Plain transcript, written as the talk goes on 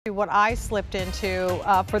What I slipped into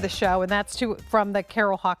for the show, and that's from the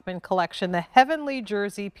Carole Hochman collection, the Heavenly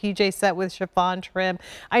Jersey PJ set with chiffon trim.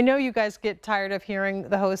 I know you guys get tired of hearing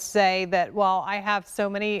the host say that, well, I have so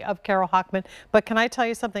many of Carole Hochman, but can I tell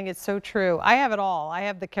you something? It's so true. I have it all. I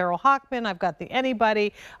have the Carole Hochman, I've got the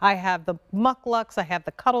Anybody, I have the Mucklucks, I have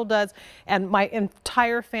the Cuddle Duds, and my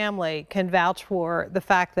entire family can vouch for the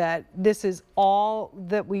fact that this is all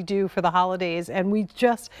that we do for the holidays, and we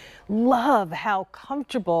just love how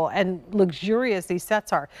comfortable and luxurious these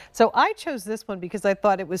sets are. So I chose this one because I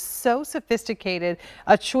thought it was so sophisticated.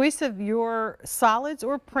 A choice of your solids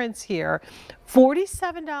or prints here.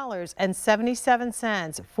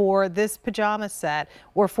 $47.77 for this pajama set,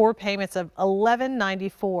 or 4 payments of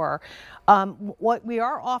 $11.94. What we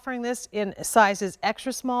are offering this in sizes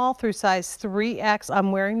extra small through size 3X.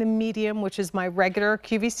 I'm wearing the medium, which is my regular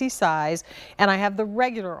QVC size, and I have the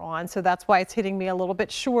regular on, so that's why it's hitting me a little bit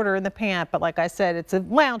shorter in the pant. But like I said, it's a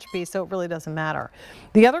lounge piece, so it really doesn't matter.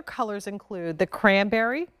 The other colors include the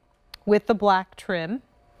cranberry with the black trim,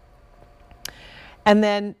 and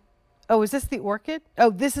then, oh, is this the orchid?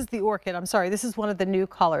 Oh, this is the orchid. I'm sorry. This is one of the new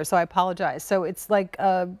colors, so I apologize. So it's like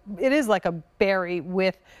it is like a berry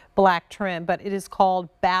with black trim, but it is called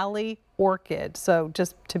Bali Orchid. So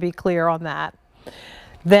just to be clear on that.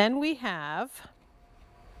 Then we have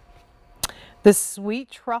the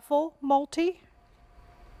Sweet Truffle Multi,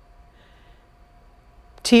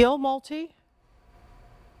 Teal Multi,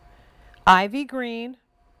 Ivy Green,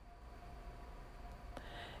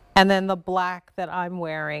 and then the black that I'm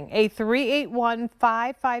wearing. A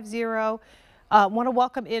 381-550. Want to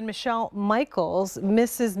welcome in Michelle Michaels,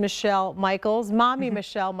 Mrs. Michelle Michaels, Mommy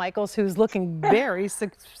Michelle Michaels, who's looking very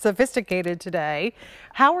sophisticated today.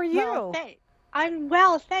 How are you? Well, I'm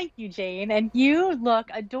well, thank you, Jane. And you look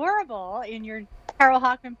adorable in your Carole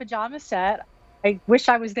Hochman pajama set. I wish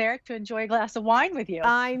I was there to enjoy a glass of wine with you.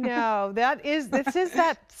 I know. This is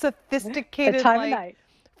that sophisticated, the time of night.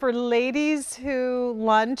 For ladies who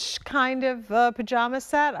lunch kind of pajama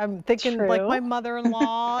set. I'm thinking True. Like my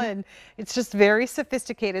mother-in-law, and it's just very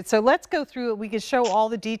sophisticated. So let's go through it. We can show all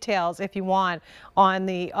the details if you want on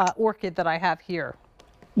the orchid that I have here.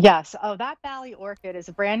 Yes. Oh, that Bali Orchid is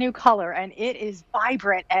a brand new color, and it is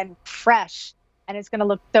vibrant and fresh, and it's going to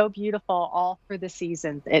look so beautiful all through the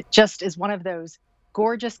season. It just is one of those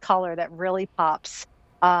gorgeous color that really pops.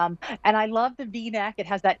 And I love the V-neck. It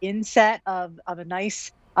has that inset of a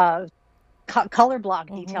nice color block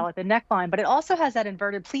detail at the neckline, but it also has that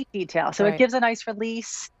inverted pleat detail. So it gives a nice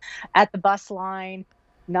release at the bust line,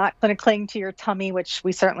 not going to cling to your tummy, which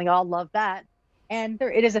we certainly all love that. And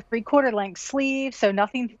it is a 3/4 length sleeve, so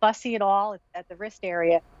nothing fussy at all at the wrist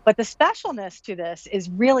area. But the specialness to this is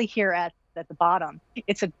really here at the bottom.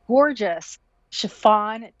 It's a gorgeous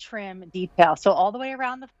chiffon trim detail. So all the way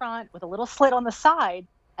around the front with a little slit on the side,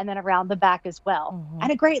 and then around the back as well.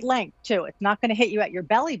 And a great length too. It's not going to hit you at your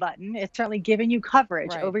belly button. It's certainly giving you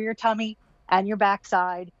coverage over your tummy and your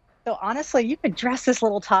backside. So honestly, you could dress this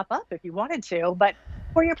little top up if you wanted to, but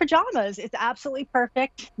for your pajamas, it's absolutely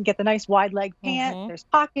perfect. You get the nice wide leg pant. There's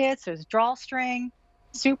pockets, there's drawstring,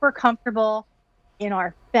 super comfortable in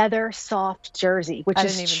our feather soft jersey, which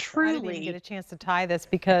is truly. I didn't even get a chance to tie this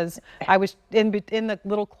because I was in the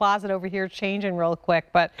little closet over here changing real quick.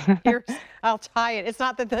 But here, I'll tie it. It's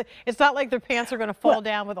not like their pants are going to fall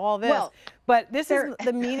down with all this. But this is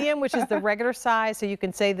the medium, which is the regular size, so you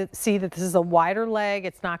can see that this is a wider leg.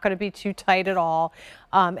 It's not going to be too tight at all.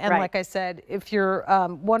 And like I said, if you're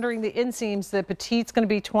wondering the inseams, the petite's going to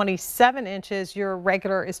be 27 inches. Your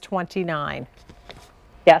regular is 29.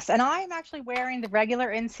 Yes, and I'm actually wearing the regular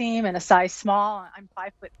inseam in a size small. I'm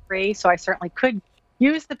 5'3", so I certainly could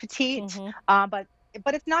use the petite, but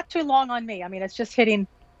it's not too long on me. I mean, it's just hitting,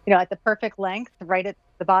 at the perfect length, right at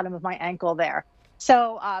the bottom of my ankle there.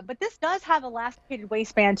 So, but this does have elasticated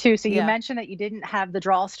waistband too. So you mentioned that you didn't have the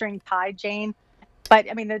drawstring tied, Jane, but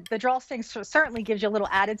I mean, the drawstring certainly gives you a little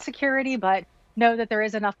added security, but know that there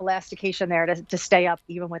is enough elastication there to stay up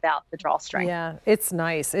even without the drawstring. Yeah, it's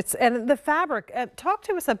nice. And the fabric. Talk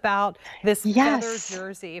to us about this feather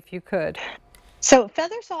jersey, if you could. So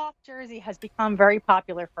feather soft jersey has become very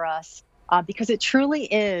popular for us because it truly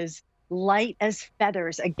is light as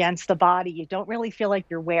feathers against the body. You don't really feel like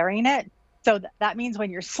you're wearing it. So that means when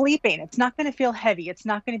you're sleeping, it's not going to feel heavy. It's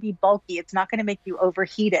not going to be bulky. It's not going to make you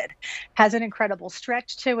overheated. Has an incredible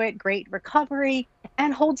stretch to it, great recovery,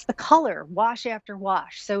 and holds the color wash after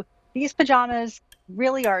wash. So these pajamas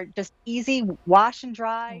really are just easy wash and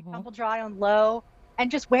dry, tumble dry on low, and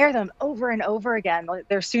just wear them over and over again.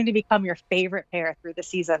 They're soon to become your favorite pair through the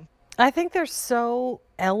season. I think they're so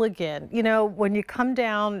elegant. You know, when you come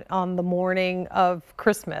down on the morning of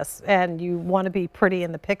Christmas and you want to be pretty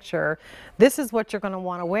in the picture, this is what you're going to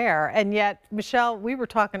want to wear. And yet, Michelle, we were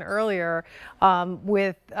talking earlier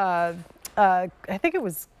with, I think it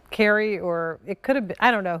was Carrie, or it could have been,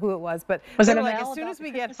 I don't know who it was, but Was they it were a like, mail as soon about as the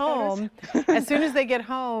we get Christmas photos? home, as soon as they get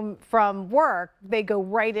home from work, they go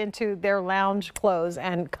right into their lounge clothes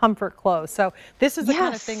and comfort clothes. So this is the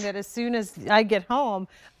kind of thing Yes. that as soon as I get home,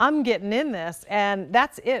 I'm getting in this, and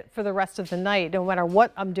that's it for the rest of the night, no matter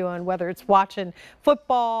what I'm doing, whether it's watching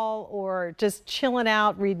football or just chilling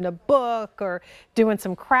out, reading a book or doing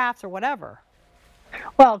some crafts or whatever.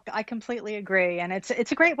 Well, I completely agree, and it's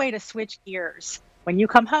a great way to switch gears. When you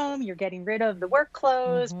come home, you're getting rid of the work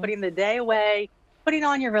clothes, Hmm. putting the day away, putting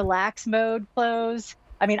on your relax mode clothes.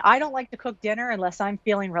 I mean, I don't like to cook dinner unless I'm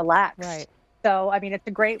feeling Right. relaxed. So, I mean, it's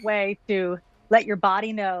a great way to let your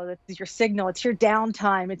body know that it's your signal, it's your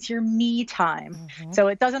downtime, it's your me time. Hmm. So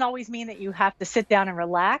it doesn't always mean that you have to sit down and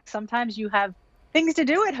relax. Sometimes you have things to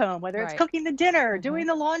do at home, whether it's Right. cooking the dinner, Hmm. doing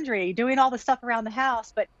the laundry, doing all the stuff around the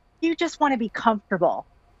house, but you just want to be comfortable.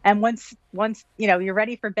 And once you're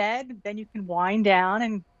ready for bed, then you can wind down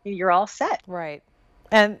and you're all set. Right.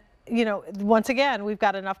 And once again, we've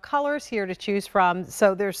got enough colors here to choose from.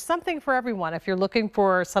 So there's something for everyone if you're looking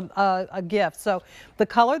for a gift. So the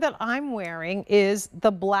color that I'm wearing is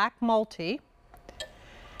the black multi.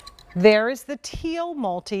 There is the teal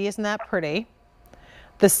multi. Isn't that pretty?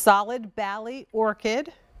 The solid Bali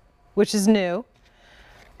orchid, which is new.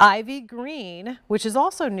 Ivy green, which is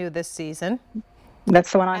also new this season.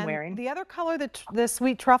 That's the one I'm And wearing. the other color, the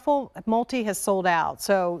sweet truffle multi, has sold out,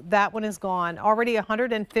 so that one is gone. Already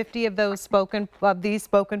 150 of these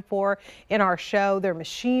spoken for in our show. They're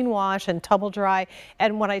machine wash and tumble dry,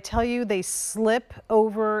 and when I tell you they slip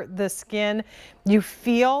over the skin, you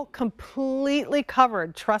feel completely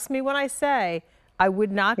covered. Trust me when I say I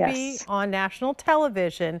would not be Yes. on national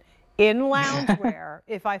television in loungewear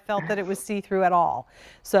if I felt that it was see-through at all.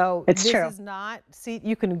 So It's this true. is not, see,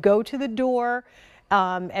 you can go to the door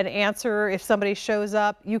and answer if somebody shows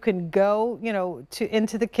up. You can go,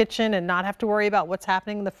 into the kitchen and not have to worry about what's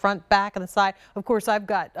happening in the front, back, and the side. Of course, I've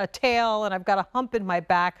got a tail and I've got a hump in my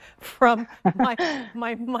back from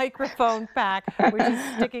my microphone pack, which is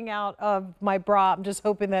sticking out of my bra. I'm just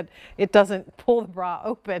hoping that it doesn't pull the bra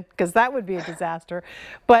open, because that would be a disaster.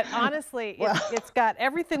 But honestly, Well, it's got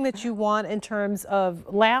everything that you want in terms of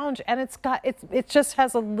lounge, and it just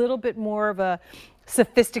has a little bit more of a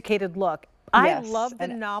sophisticated look. I yes. love the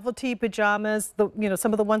And novelty pajamas,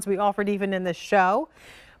 some of the ones we offered even in the show,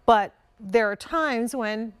 but there are times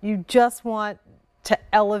when you just want to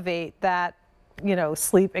elevate that,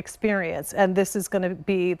 sleep experience, and this is going to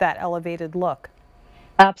be that elevated look.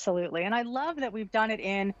 absolutely. And I love that we've done it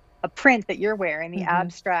in a print that you're wearing, the Hmm.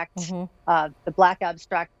 abstract, Hmm. the black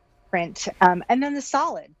abstract print. And then the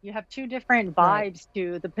solid. You have two different Right. vibes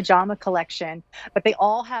to the pajama collection, but they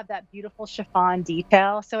all have that beautiful chiffon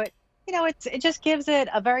detail. So it just gives it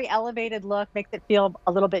a very elevated look, makes it feel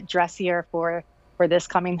a little bit dressier for this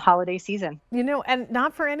coming holiday season. And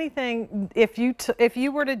not for anything, if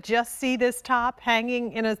you were to just see this top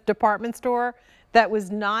hanging in a department store that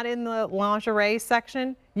was not in the lingerie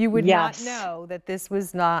section, you would not Yes, know that this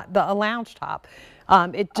was not a lounge top.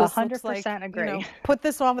 It a just looks like, 100% agree. put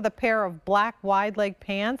this on with a pair of black wide leg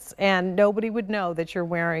pants and nobody would know that you're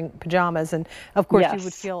wearing pajamas. And of course you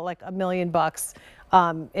would Yes, feel like $1,000,000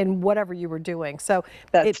 in whatever you were doing. So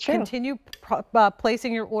that's true. continue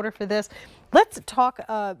placing your order for this. Let's talk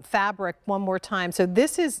fabric one more time. So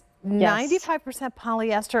this is Yes, 95%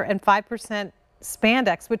 polyester and 5%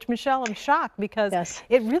 spandex, which, Michelle, I'm shocked because yes.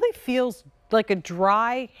 it really feels like a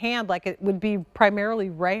dry hand, like it would be primarily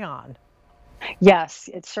rayon. Yes,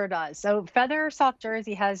 it sure does. So Feather Soft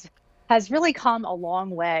Jersey has really come a long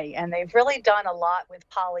way, and they've really done a lot with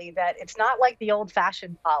poly that it's not like the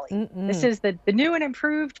old-fashioned poly. This Mm-mm. is the new and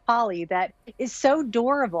improved poly that is so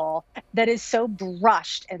durable, that is so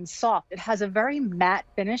brushed and soft. It has a very matte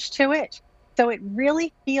finish to it. So it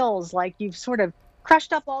really feels like you've sort of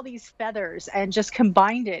crushed up all these feathers and just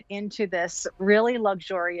combined it into this really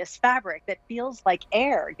luxurious fabric that feels like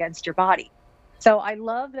air against your body. So I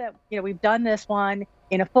love that, we've done this one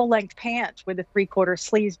in a full length pant with the 3/4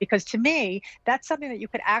 sleeves, because to me, that's something that you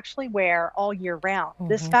could actually wear all year round.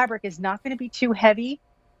 This Hmm. fabric is not going to be too heavy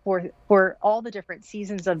for all the different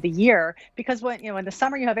seasons of the year, because in the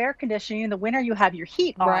summer you have air conditioning, in the winter you have your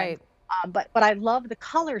heat on. Right. But I love the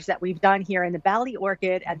colors that we've done here in the Bali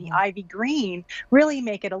Orchid and the Hmm. Ivy Green, really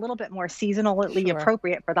make it a little bit more seasonally Sure.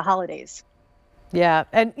 appropriate for the holidays. Yeah,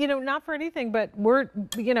 and not for anything, but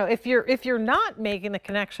if you're not making the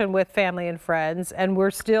connection with family and friends, and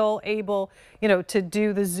we're still able, to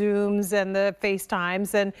do the Zooms and the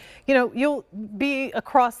FaceTimes, and you'll be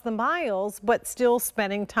across the miles, but still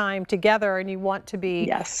spending time together, and you want to be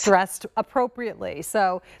Yes. dressed appropriately.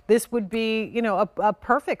 So this would be, a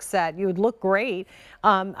perfect set. You would look great.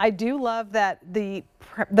 I do love that the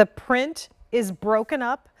print is broken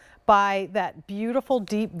up by that beautiful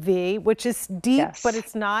deep V, which is deep, Yes. but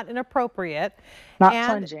it's not inappropriate. Not And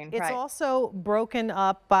plunging, it's right. also broken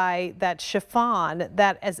up by that chiffon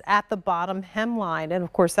that is at the bottom hemline. And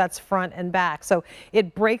of course, that's front and back. So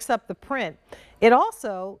it breaks up the print. It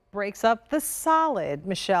also breaks up the solid,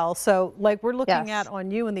 Michelle. So like we're looking Yes. at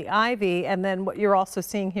on you in the ivy, and then what you're also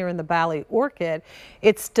seeing here in the Bali orchid,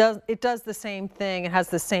 it does the same thing. It has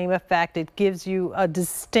the same effect. It gives you a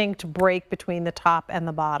distinct break between the top and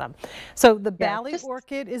the bottom. So the Bali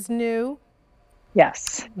orchid is new.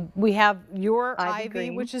 Yes. We have your Ivy ivy,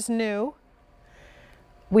 green. which is new.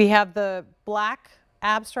 We have the black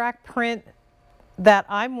abstract print that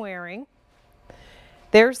I'm wearing.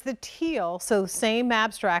 There's the teal, so same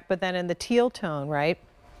abstract, but then in the teal tone, right?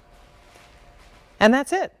 And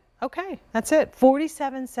that's it. Okay, that's it.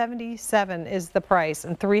 $47.77 is the price,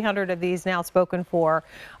 and 300 of these now spoken for.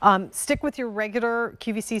 Stick with your regular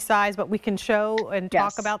QVC size, but we can show and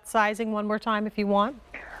talk Yes. about sizing one more time if you want.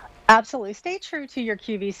 Absolutely. Stay true to your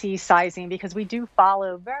QVC sizing because we do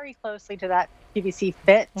follow very closely to that QVC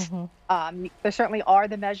fit. There certainly are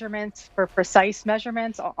the measurements for precise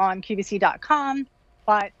measurements on QVC.com.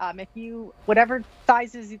 But whatever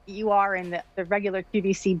sizes you are in the regular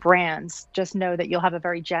QVC brands, just know that you'll have a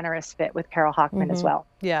very generous fit with Carole Hochman as well.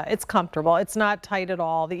 Yeah, it's comfortable. It's not tight at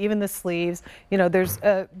all. Even the sleeves, there's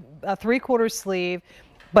a 3/4 sleeve,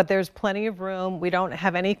 but there's plenty of room. We don't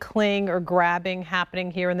have any cling or grabbing happening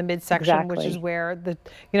here in the midsection, which is where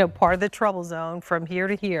part of the trouble zone from here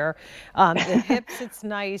to here. The hips, it's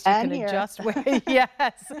nice. You can adjust.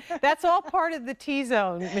 Yes, that's all part of the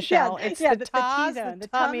T-zone, Michelle. Yeah, it's yeah, the T's, the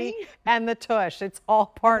tummy, and the tush. It's all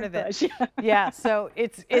part of it. Yeah, so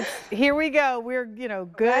it's here we go. We're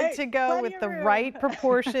good to go with the right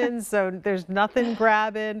proportions. So there's nothing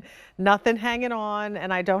grabbing, nothing hanging on,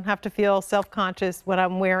 and I don't have to feel self-conscious when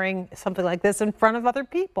I'm wearing something like this in front of other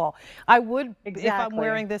people. I would, if I'm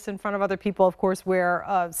wearing this in front of other people, of course, wear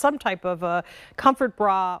some type of a comfort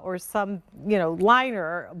bra or some,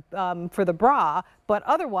 liner for the bra, but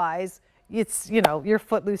otherwise, it's, you're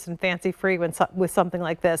footloose and fancy free with something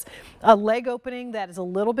like this. A leg opening that is a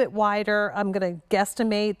little bit wider. I'm going to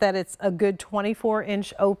guesstimate that it's a good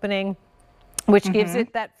 24-inch opening, which gives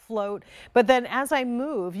it that float. But then as I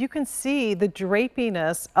move, you can see the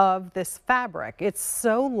drapiness of this fabric. It's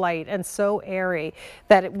so light and so airy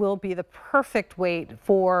that it will be the perfect weight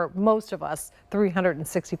for most of us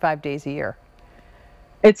 365 days a year.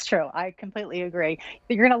 It's true. I completely agree.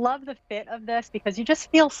 You're going to love the fit of this because you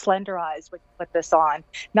just feel slenderized when you put this on.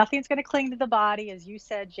 Nothing's going to cling to the body. As you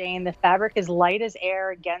said, Jane, the fabric is light as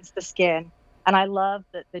air against the skin. And I love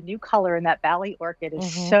that the new color in that Bali orchid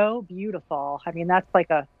is so beautiful. I mean, that's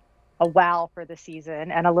like a wow for the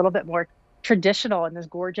season, and a little bit more traditional in this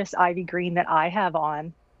gorgeous ivy green that I have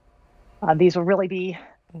on. These will really be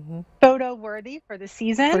photo worthy for the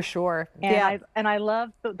season. For sure. And I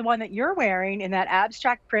love the one that you're wearing in that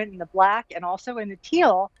abstract print in the black and also in the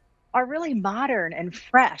teal are really modern and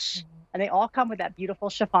fresh. And they all come with that beautiful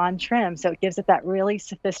chiffon trim. So it gives it that really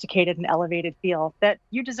sophisticated and elevated feel that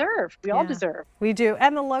you deserve. We all deserve. We do.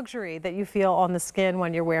 And the luxury that you feel on the skin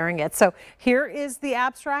when you're wearing it. So here is the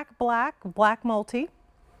abstract black multi.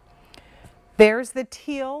 There's the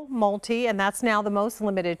teal multi, and that's now the most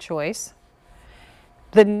limited choice.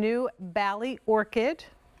 The new Bali orchid.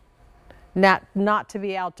 Not to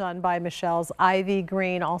be outdone by Michelle's ivy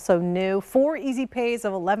green, also new. 4 easy pays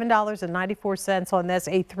of $11.94 on this,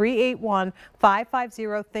 a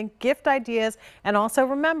 381-550. Think gift ideas. And also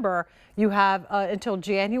remember, you have until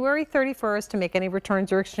January 31st to make any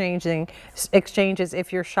returns or exchanges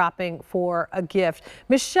if you're shopping for a gift.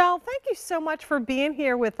 Michelle, thank you so much for being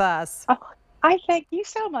here with us. Oh, I thank you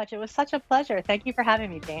so much. It was such a pleasure. Thank you for having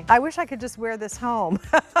me, Jane. I wish I could just wear this home.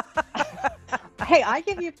 Hey, I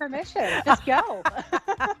give you permission. Just go.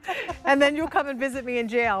 And then you'll come and visit me in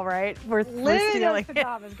jail, right? For stealing.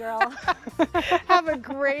 Pajamas, girl. Have a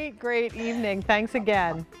great evening. Thanks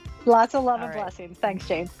again. Lots of love and blessings. Thanks,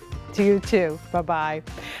 Jane. To you too. Bye-bye.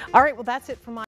 All right, well, that's it for my